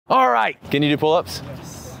All right. Can you do pull-ups?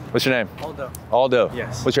 Yes. What's your name? Aldo. Aldo.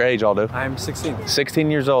 Yes. What's your age, Aldo? I'm 16.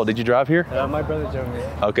 16 years old. Did you drive here? My brother drove me.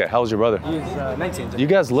 Okay. How old's your brother? He's 19. You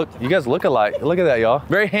guys look alike. Look at that, y'all.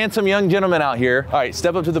 Very handsome young gentleman out here. All right,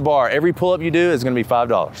 step up to the bar. Every pull-up you do is gonna be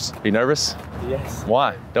 $5. You nervous? Yes.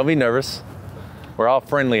 Why? Don't be nervous. We're all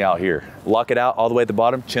friendly out here. Lock it out all the way at the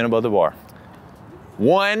bottom, chin above the bar.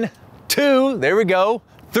 1, 2, there we go.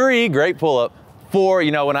 3, great pull-up. 4,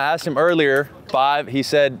 you know, when I asked him earlier, 5, he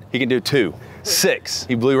said he can do 2. 6,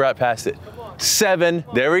 he blew right past it. 7,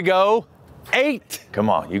 there we go. 8, come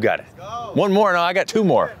on, you got it. One more, no, I got 2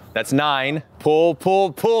 more. That's 9, pull,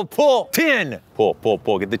 pull, pull, pull. 10, pull, pull,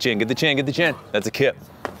 pull, get the chin, get the chin, get the chin. That's a kip.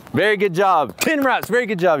 Very good job. 10 reps, very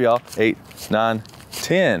good job, y'all. 8, 9,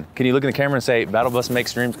 10. Can you look in the camera and say, Battle Bus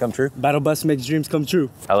makes dreams come true? Battle Bus makes dreams come true.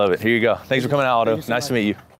 I love it. Here you go. Thanks for coming out, Aldo. Thank you so Nice to much. meet you.